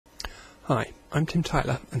Hi, I'm Tim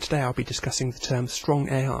Tyler, and today I'll be discussing the term strong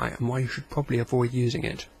AI and why you should probably avoid using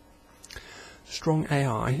it. Strong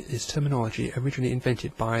AI is terminology originally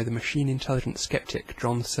invented by the machine intelligence skeptic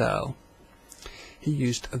John Searle. He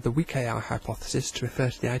used the weak AI hypothesis to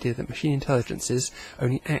refer to the idea that machine intelligences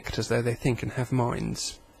only act as though they think and have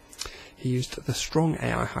minds. He used the strong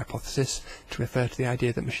AI hypothesis to refer to the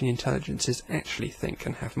idea that machine intelligences actually think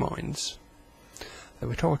and have minds. The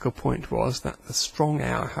rhetorical point was that the strong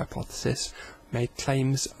AI hypothesis made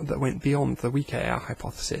claims that went beyond the weak AI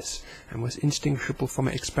hypothesis and was indistinguishable from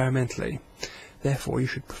it experimentally. Therefore, you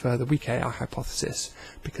should prefer the weak AI hypothesis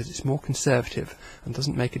because it's more conservative and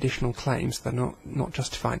doesn't make additional claims that are not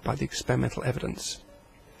justified by the experimental evidence.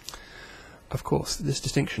 Of course, this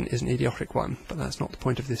distinction is an idiotic one, but that's not the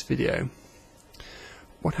point of this video.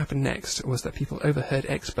 What happened next was that people overheard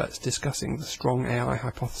experts discussing the strong AI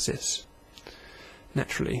hypothesis.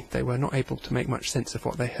 Naturally, they were not able to make much sense of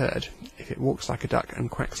what they heard. If it walks like a duck and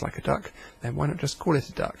quacks like a duck, then why not just call it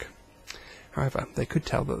a duck? However, they could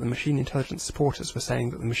tell that the machine intelligence supporters were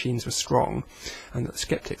saying that the machines were strong, and that the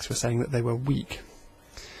skeptics were saying that they were weak.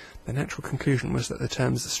 The natural conclusion was that the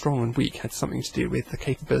terms strong and weak had something to do with the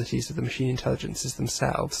capabilities of the machine intelligences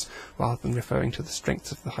themselves, rather than referring to the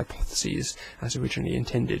strengths of the hypotheses as originally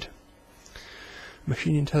intended.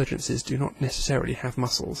 Machine intelligences do not necessarily have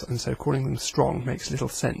muscles, and so calling them strong makes little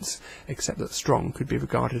sense, except that strong could be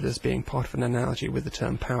regarded as being part of an analogy with the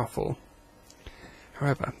term powerful.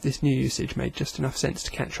 However, this new usage made just enough sense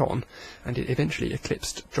to catch on, and it eventually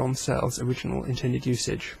eclipsed John Searle's original intended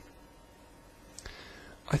usage.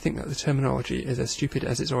 I think that the terminology is as stupid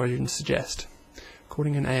as its origins suggest.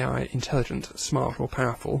 Calling an AI intelligent, smart or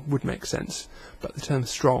powerful would make sense, but the term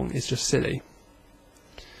strong is just silly.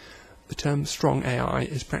 The term strong AI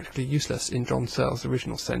is practically useless in John Searle's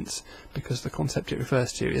original sense, because the concept it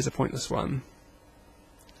refers to is a pointless one.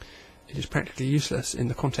 It is practically useless in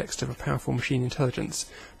the context of a powerful machine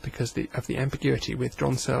intelligence, because of the ambiguity with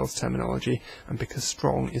John Searle's terminology, and because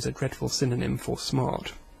strong is a dreadful synonym for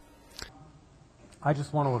smart. I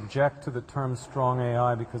just want to object to the term strong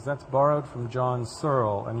AI because that's borrowed from John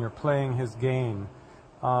Searle, and you're playing his game.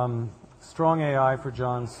 Strong AI for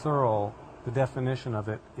John Searle, the definition of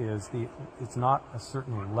it is it's not a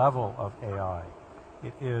certain level of AI.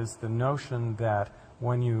 It is the notion that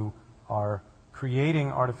when you are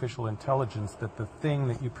creating artificial intelligence, that the thing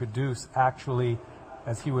that you produce actually,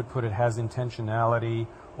 as he would put it, has intentionality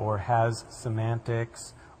or has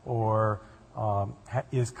semantics or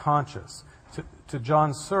is conscious. To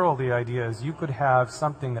John Searle, the idea is you could have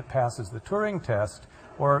something that passes the Turing test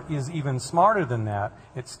or is even smarter than that.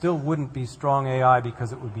 It still wouldn't be strong AI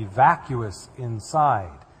because it would be vacuous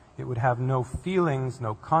inside. It would have no feelings,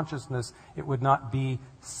 no consciousness. It would not be,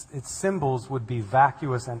 its symbols would be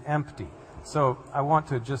vacuous and empty. So I want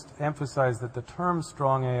to just emphasize that the term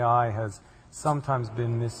strong AI has sometimes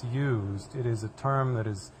been misused. It is a term that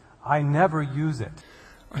is, I never use it.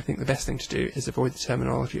 I think the best thing to do is avoid the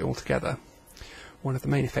terminology altogether. One of the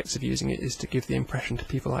main effects of using it is to give the impression to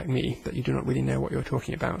people like me that you do not really know what you're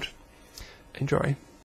talking about. Enjoy.